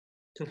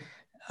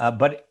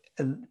 But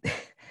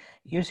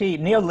you see,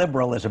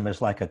 neoliberalism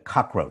is like a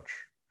cockroach.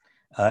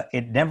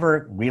 It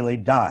never really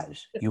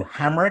dies. You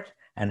hammer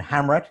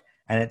it,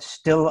 and it's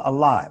still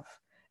alive.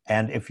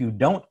 And if you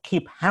don't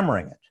keep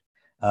hammering it,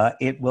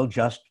 it will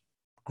just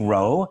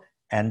grow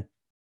and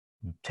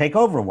take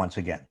over once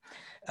again.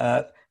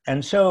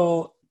 And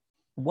so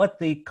what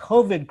the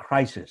COVID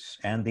crisis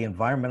and the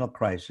environmental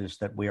crisis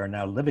that we are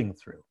now living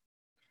through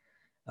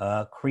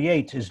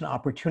creates is an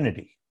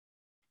opportunity.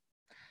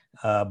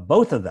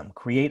 Both of them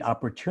create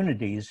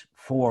opportunities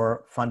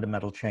for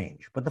fundamental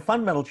change. But the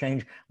fundamental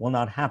change will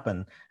not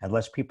happen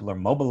unless people are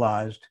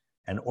mobilized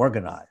and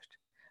organized,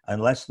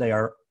 unless they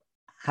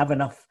have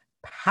enough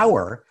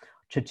power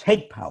to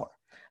take power,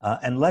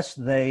 unless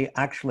they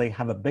actually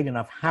have a big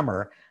enough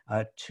hammer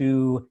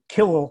to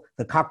kill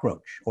the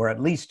cockroach, or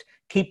at least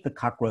keep the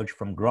cockroach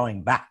from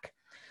growing back.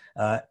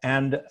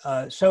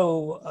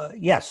 So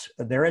yes,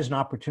 there is an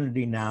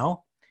opportunity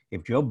now.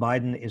 If Joe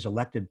Biden is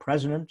elected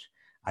president,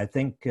 I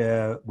think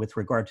with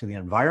regard to the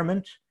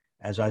environment,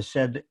 as I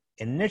said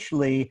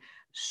initially,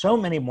 so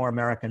many more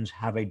Americans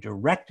have a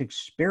direct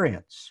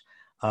experience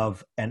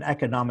of an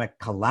economic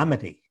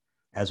calamity.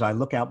 As I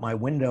look out my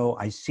window,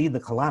 I see the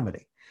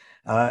calamity.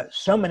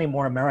 So many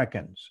more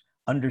Americans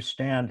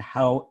understand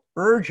how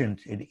urgent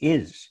it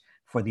is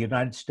for the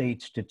United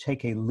States to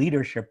take a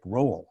leadership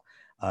role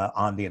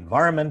on the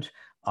environment,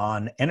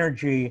 on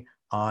energy,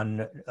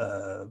 on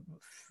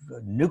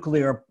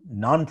nuclear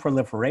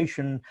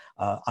non-proliferation,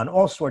 on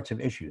all sorts of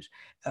issues.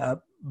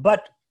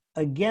 But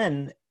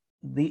again,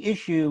 the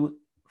issue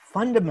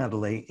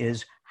fundamentally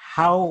is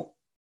how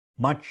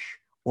much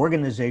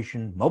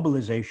organization,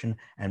 mobilization,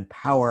 and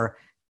power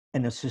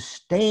in a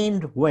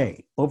sustained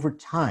way over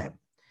time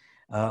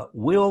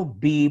will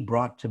be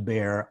brought to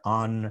bear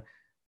on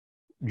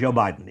Joe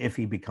Biden if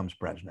he becomes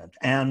president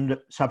and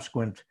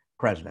subsequent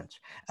presidents.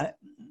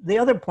 The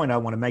other point I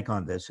want to make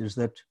on this is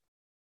that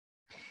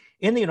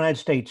in the United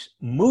States,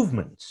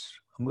 movements,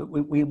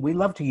 we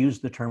love to use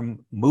the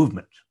term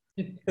movement,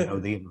 you know,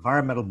 the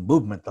environmental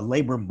movement, the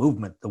labor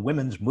movement, the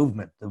women's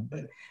movement.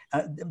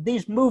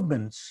 These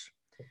movements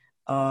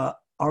are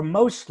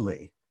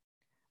mostly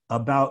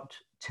about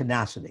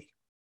tenacity.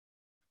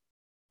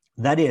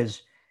 That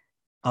is,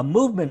 a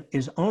movement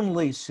is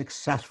only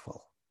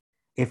successful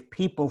if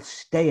people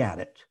stay at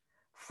it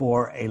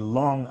for a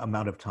long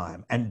amount of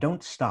time and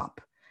don't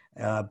stop.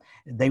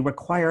 They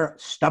require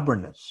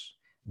stubbornness.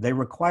 They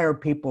require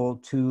people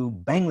to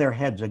bang their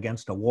heads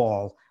against a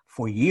wall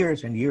for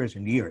years and years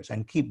and years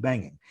and keep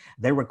banging.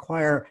 They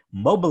require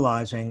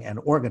mobilizing and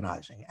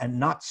organizing and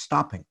not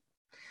stopping.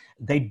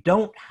 They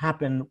don't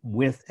happen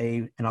with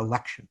an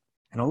election.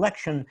 An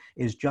election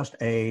is just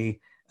an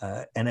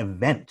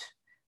event.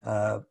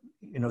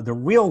 You know, the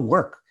real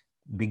work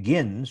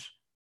begins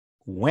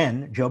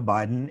when Joe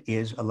Biden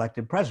is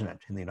elected president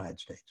in the United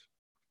States.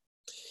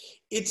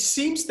 It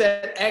seems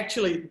that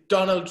actually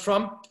Donald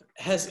Trump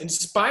has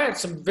inspired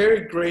some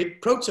very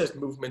great protest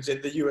movements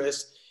in the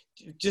US.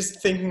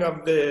 Just thinking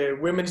of the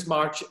Women's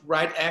March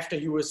right after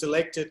he was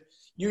elected,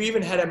 you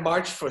even had a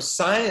March for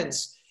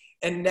Science.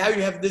 And now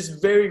you have this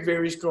very,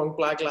 very strong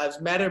Black Lives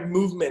Matter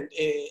movement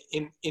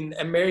in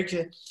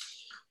America.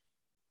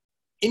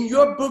 In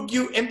your book,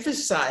 you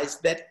emphasize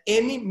that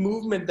any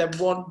movement that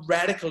wants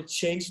radical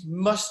change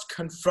must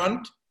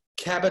confront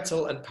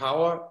capital and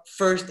power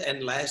first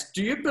and last.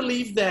 Do you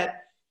believe that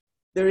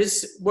there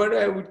is what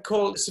I would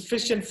call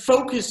sufficient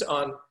focus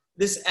on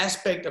this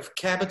aspect of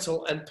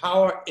capital and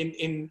power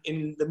in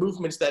the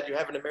movements that you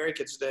have in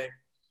America today?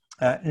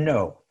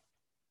 No.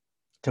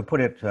 To put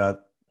it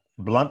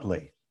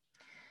bluntly,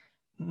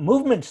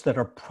 movements that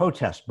are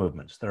protest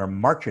movements, that are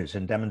marches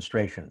and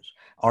demonstrations,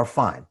 are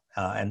fine,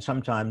 and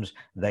sometimes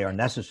they are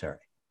necessary.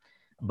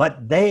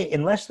 But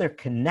unless they're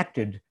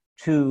connected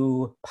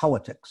to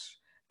politics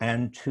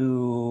and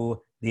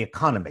to the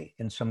economy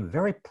in some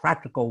very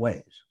practical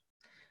ways,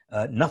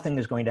 nothing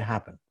is going to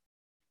happen.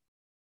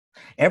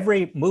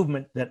 Every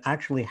movement that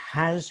actually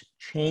has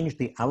changed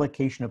the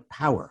allocation of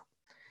power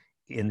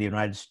in the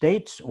United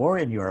States or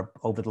in Europe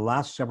over the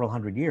last several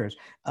hundred years,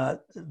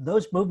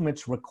 those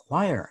movements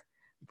require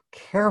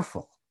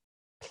careful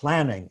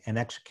planning and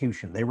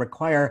execution. They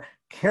require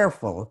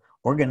careful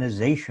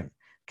organization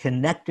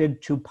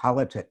connected to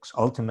politics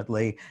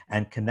ultimately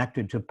and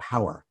connected to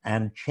power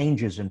and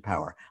changes in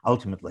power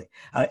ultimately.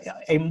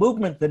 A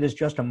movement that is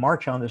just a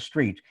march on the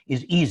street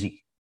is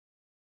easy.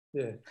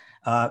 Yeah.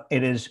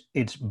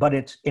 But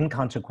it's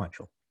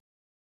inconsequential.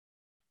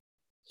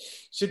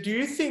 So do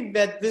you think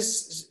that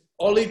this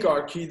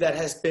oligarchy that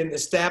has been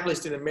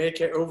established in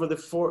America over the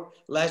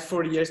last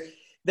 40 years,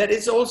 that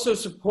it's also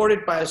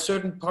supported by a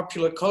certain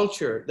popular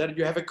culture, that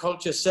you have a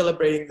culture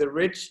celebrating the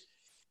rich,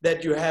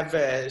 that you have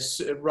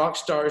rock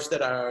stars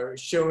that are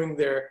showing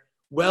their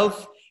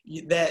wealth,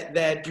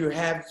 that you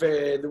have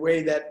the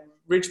way that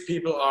rich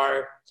people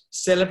are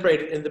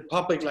celebrated in the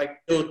public,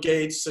 like Bill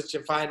Gates, such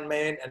a fine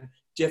man, and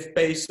Jeff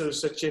Bezos,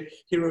 such a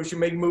hero. You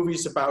make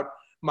movies about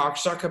Mark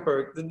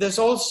Zuckerberg. There's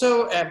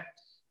also a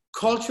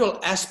cultural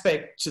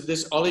aspect to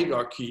this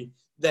oligarchy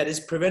that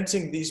is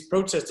preventing these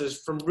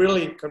protesters from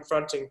really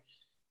confronting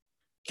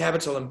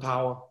capital and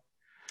power.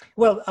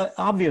 Well,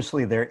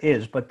 obviously there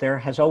is, but there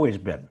has always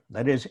been.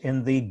 That is,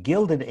 in the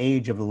Gilded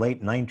Age of the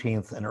late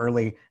 19th and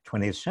early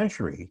 20th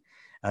century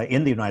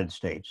in the United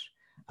States,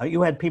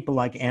 you had people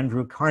like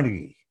Andrew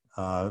Carnegie,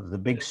 the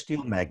big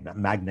steel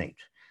magnate.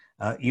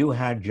 You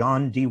had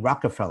John D.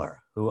 Rockefeller,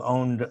 who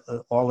owned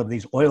all of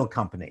these oil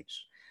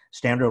companies,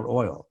 Standard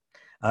Oil.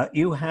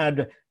 You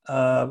had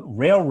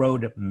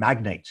railroad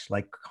magnates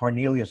like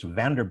Cornelius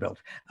Vanderbilt.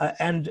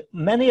 And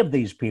many of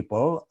these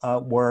people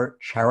were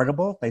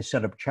charitable. They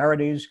set up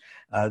charities.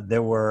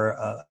 There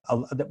were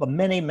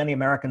many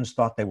Americans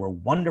thought they were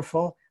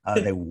wonderful.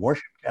 They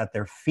worshiped at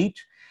their feet.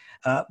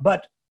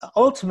 But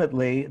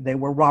ultimately, they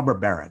were robber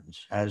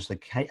barons, as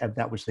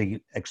that was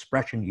the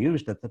expression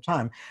used at the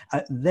time.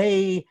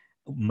 They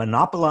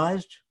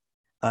monopolized.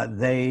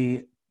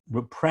 They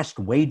repressed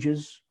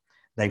wages.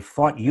 They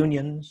fought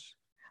unions.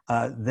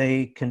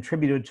 They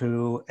contributed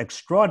to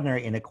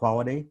extraordinary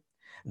inequality.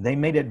 They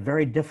made it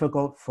very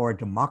difficult for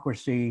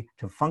democracy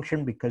to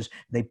function because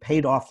they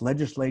paid off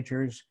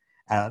legislatures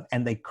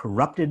and they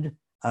corrupted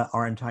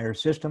our entire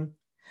system.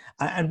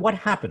 And what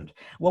happened?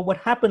 Well, what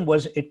happened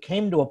was it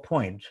came to a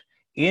point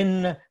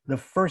in the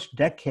first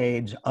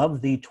decades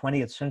of the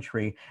 20th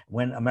century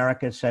when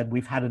America said,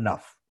 we've had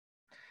enough.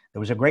 There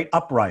was a great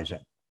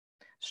uprising,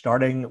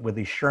 starting with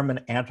the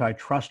Sherman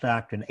Antitrust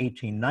Act in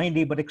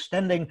 1890, but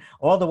extending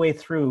all the way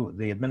through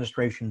the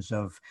administrations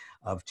of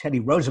Teddy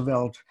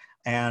Roosevelt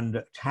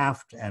and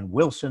Taft and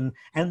Wilson,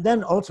 and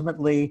then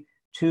ultimately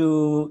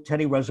to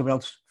Teddy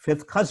Roosevelt's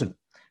fifth cousin,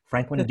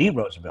 Franklin D.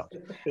 Roosevelt.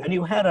 And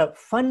you had a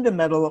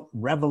fundamental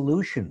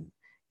revolution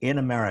in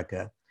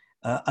America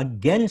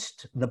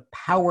against the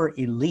power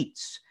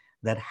elites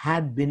that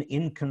had been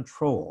in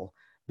control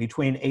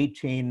between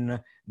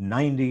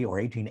 1890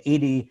 or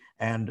 1880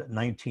 and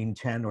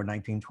 1910 or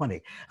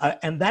 1920.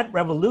 And that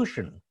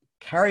revolution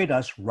carried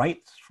us right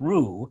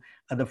through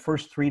the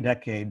first 3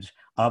 decades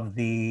of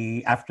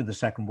after the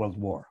Second World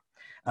War.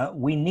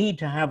 We need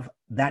to have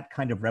that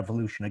kind of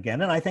revolution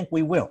again, and I think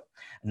we will,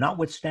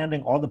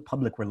 notwithstanding all the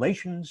public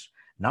relations,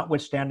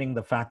 notwithstanding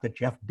the fact that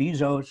Jeff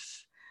Bezos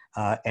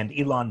and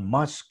Elon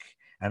Musk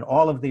and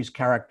all of these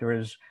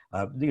characters,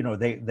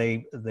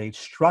 they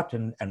strut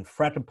and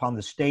fret upon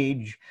the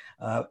stage,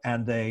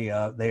 and they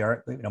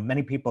are,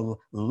 many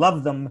people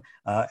love them,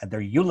 and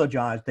they're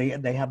eulogized.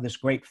 They have this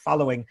great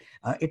following.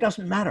 It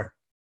doesn't matter.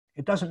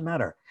 It doesn't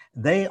matter.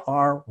 They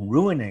are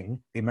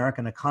ruining the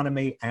American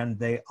economy, and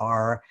they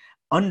are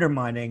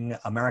undermining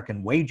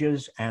American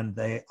wages, and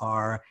they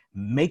are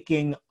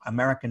making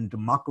American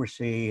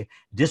democracy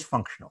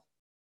dysfunctional.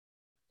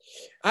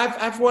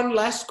 I've one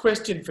last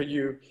question for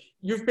you.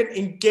 You've been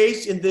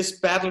engaged in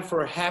this battle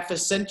for half a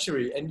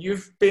century, and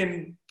you've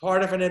been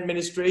part of an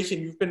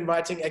administration. You've been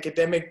writing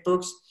academic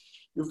books.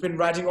 You've been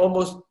writing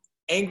almost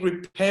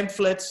angry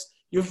pamphlets.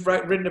 You've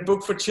written a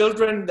book for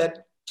children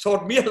that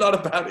taught me a lot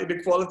about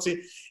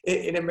inequality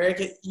in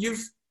America.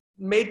 You've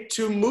made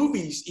 2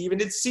 movies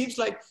even. It seems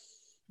like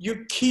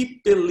you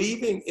keep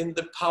believing in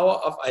the power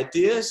of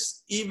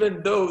ideas,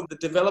 even though the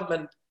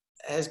development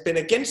has been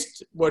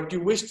against what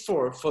you wished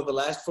for the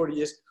last 40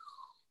 years.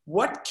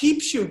 What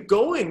keeps you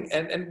going,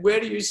 and where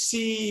do you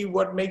see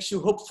what makes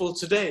you hopeful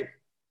today?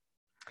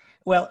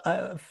 Well,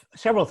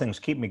 several things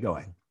keep me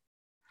going.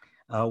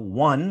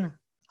 One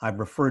I've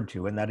referred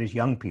to, and that is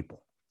young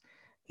people.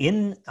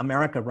 In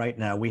America right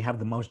now, we have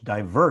the most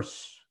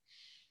diverse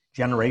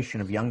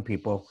generation of young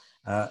people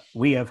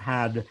we have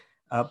had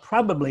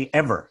probably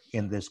ever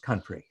in this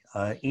country,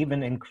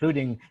 even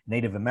including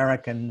Native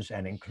Americans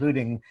and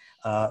including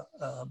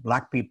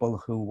Black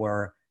people who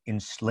were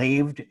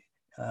enslaved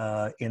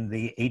in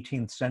the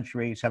 18th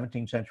century,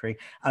 17th century.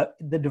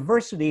 The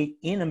diversity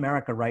in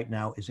America right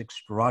now is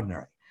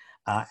extraordinary.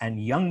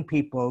 And young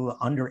people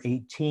under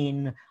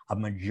 18, a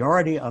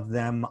majority of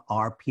them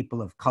are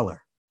people of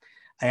color.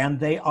 And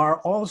they are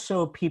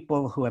also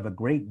people who have a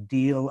great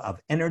deal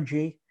of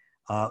energy,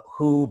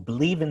 who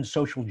believe in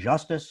social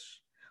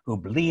justice, who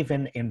believe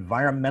in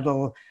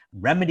environmental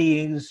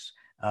remedies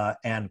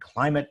and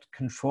climate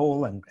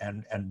control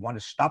and want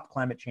to stop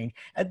climate change.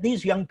 And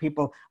these young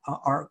people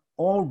are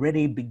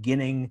already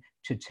beginning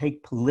to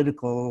take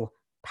political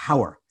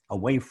power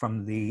away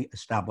from the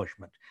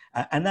establishment.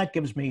 And that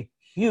gives me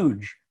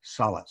huge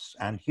solace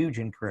and huge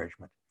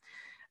encouragement.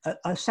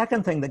 A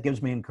second thing that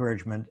gives me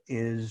encouragement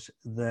is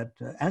that,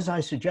 as I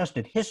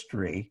suggested,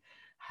 history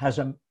has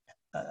a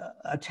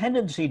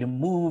tendency to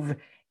move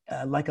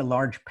like a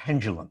large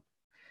pendulum.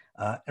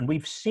 And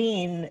we've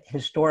seen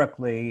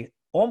historically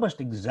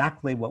almost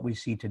exactly what we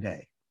see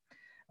today.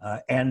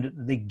 And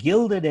the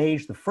Gilded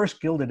Age, the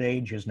first Gilded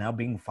Age, is now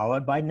being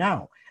followed by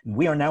now.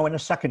 We are now in a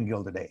second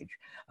Gilded Age.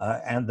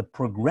 And the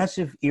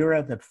progressive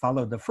era that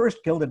followed the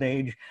first Gilded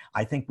Age,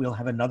 I think we'll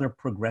have another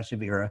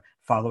progressive era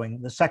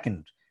following the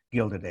second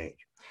Gilded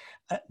Age.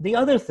 The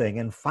other thing,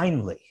 and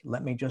finally,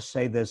 let me just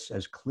say this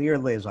as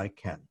clearly as I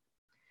can.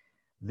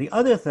 The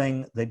other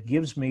thing that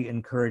gives me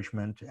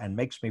encouragement and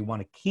makes me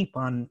want to keep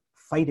on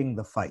fighting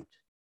the fight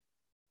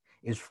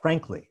is,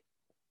 frankly,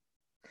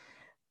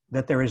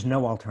 that there is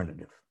no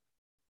alternative.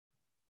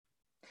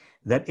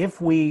 That if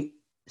we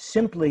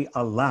simply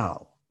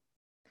allow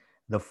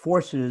the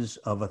forces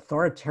of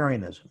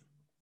authoritarianism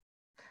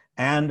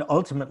and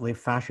ultimately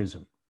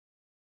fascism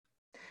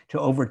to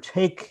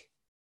overtake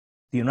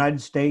the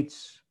United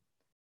States,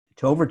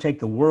 to overtake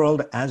the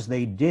world as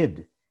they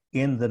did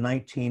in the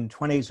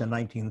 1920s and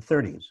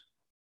 1930s,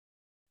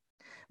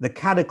 the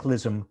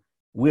cataclysm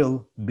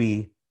will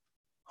be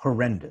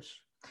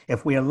horrendous.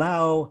 If we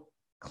allow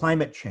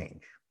climate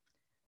change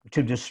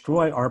to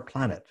destroy our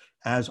planet,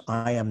 as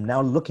I am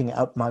now looking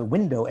out my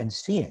window and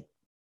seeing,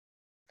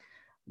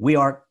 we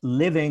are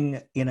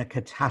living in a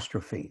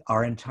catastrophe.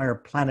 Our entire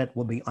planet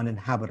will be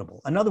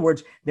uninhabitable. In other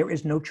words, there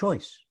is no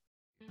choice.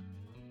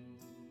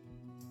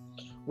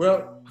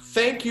 Well,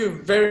 thank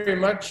you very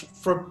much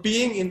for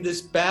being in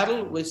this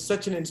battle with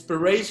such an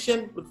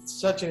inspiration, with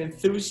such an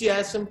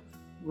enthusiasm,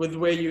 with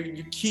where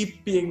you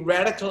keep being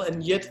radical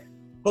and yet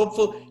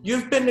hopeful.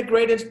 You've been a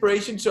great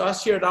inspiration to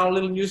us here at our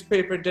little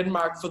newspaper in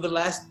Denmark for the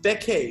last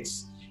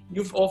decades.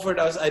 You've offered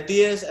us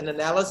ideas and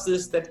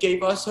analysis that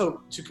gave us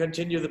hope to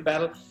continue the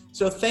battle.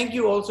 So thank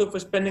you also for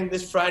spending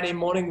this Friday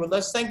morning with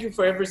us. Thank you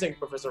for everything,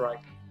 Professor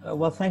Reich.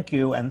 Well, thank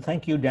you, and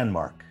thank you,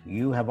 Denmark.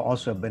 You have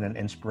also been an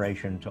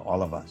inspiration to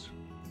all of us.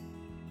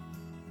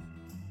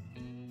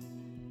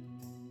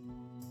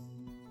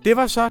 Det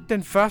var så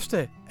den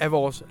første af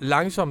vores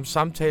langsomme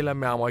samtaler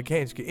med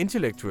amerikanske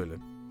intellektuelle.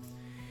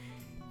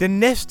 Den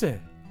næste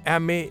er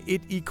med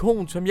et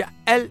ikon, som jeg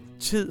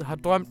altid har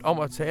drømt om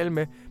at tale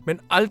med, men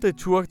aldrig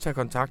turde tage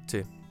kontakt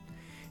til.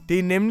 Det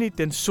er nemlig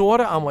den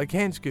sorte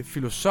amerikanske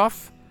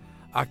filosof,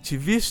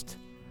 aktivist,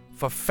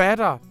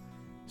 forfatter,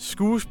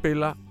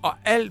 skuespiller og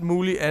alt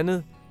muligt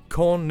andet,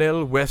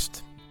 Cornel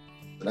West.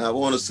 And I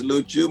want to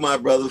salute you, my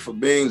brother, for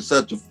being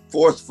such a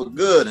force for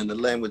good in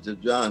the language of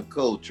John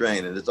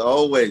Coltrane. And it's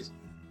always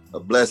a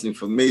blessing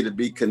for me to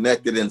be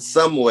connected in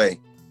some way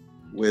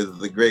with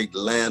the great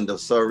land of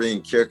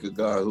Søren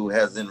Kierkegaard, who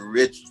has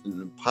enriched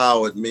and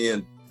empowered me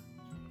in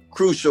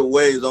crucial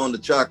ways on the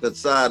chocolate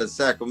side of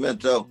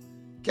Sacramento,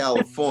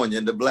 California,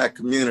 in the Black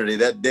community.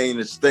 That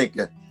Danish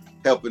thinker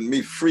helping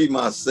me free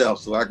myself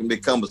so I can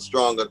become a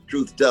stronger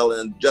truth teller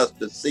and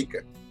justice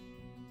seeker.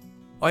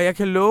 Og jeg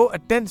kan love,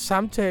 at den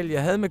samtale,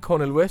 jeg havde med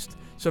Cornel West,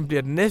 som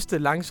bliver den næste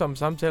langsomme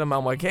samtale med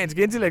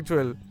amerikanske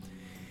intellektuelle,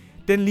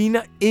 den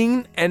ligner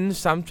ingen anden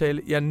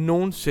samtale, jeg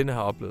nogensinde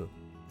har oplevet.